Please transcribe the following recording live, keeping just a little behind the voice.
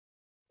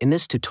In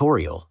this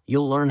tutorial,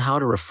 you'll learn how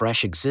to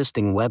refresh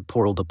existing web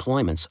portal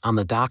deployments on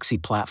the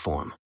Docsie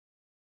platform.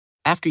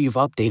 After you've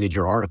updated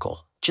your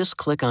article, just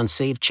click on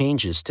Save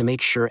Changes to make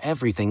sure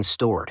everything's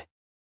stored.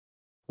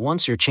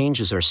 Once your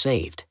changes are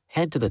saved,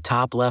 head to the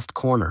top left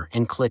corner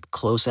and click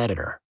Close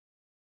Editor.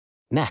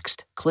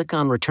 Next, click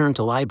on Return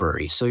to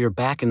Library so you're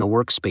back in the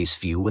workspace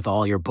view with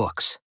all your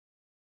books.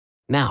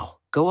 Now,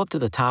 go up to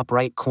the top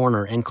right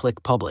corner and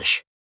click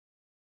Publish.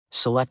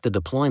 Select the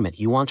deployment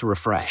you want to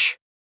refresh.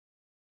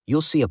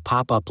 You'll see a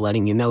pop-up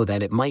letting you know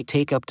that it might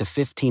take up to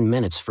 15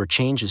 minutes for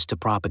changes to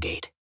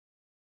propagate.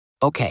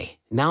 Okay,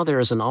 now there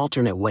is an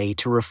alternate way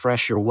to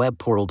refresh your web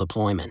portal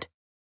deployment.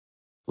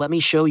 Let me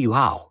show you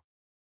how.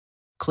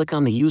 Click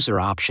on the User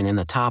option in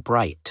the top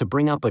right to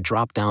bring up a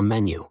drop-down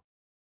menu.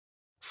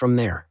 From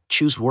there,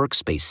 choose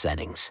Workspace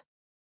Settings.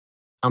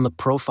 On the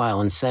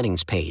Profile and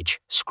Settings page,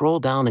 scroll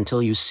down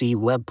until you see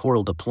Web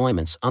Portal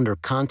Deployments under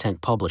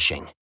Content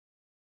Publishing.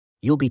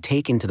 You'll be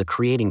taken to the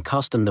Creating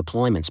Custom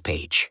Deployments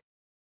page.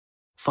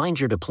 Find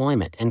your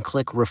deployment and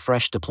click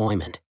Refresh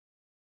Deployment.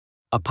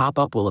 A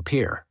pop-up will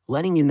appear,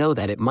 letting you know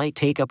that it might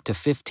take up to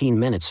 15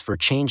 minutes for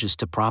changes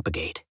to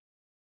propagate.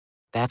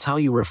 That's how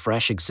you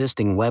refresh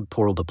existing web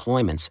portal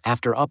deployments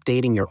after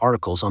updating your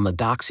articles on the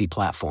Docsie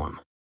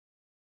platform.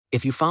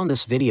 If you found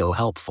this video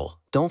helpful,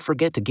 don't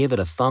forget to give it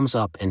a thumbs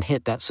up and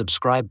hit that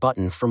subscribe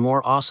button for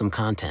more awesome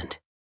content.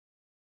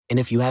 And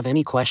if you have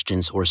any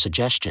questions or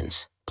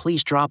suggestions,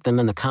 please drop them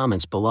in the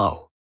comments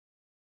below.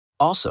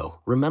 Also,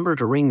 remember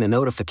to ring the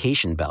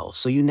notification bell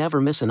so you never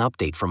miss an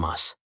update from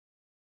us.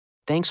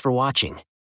 Thanks for watching.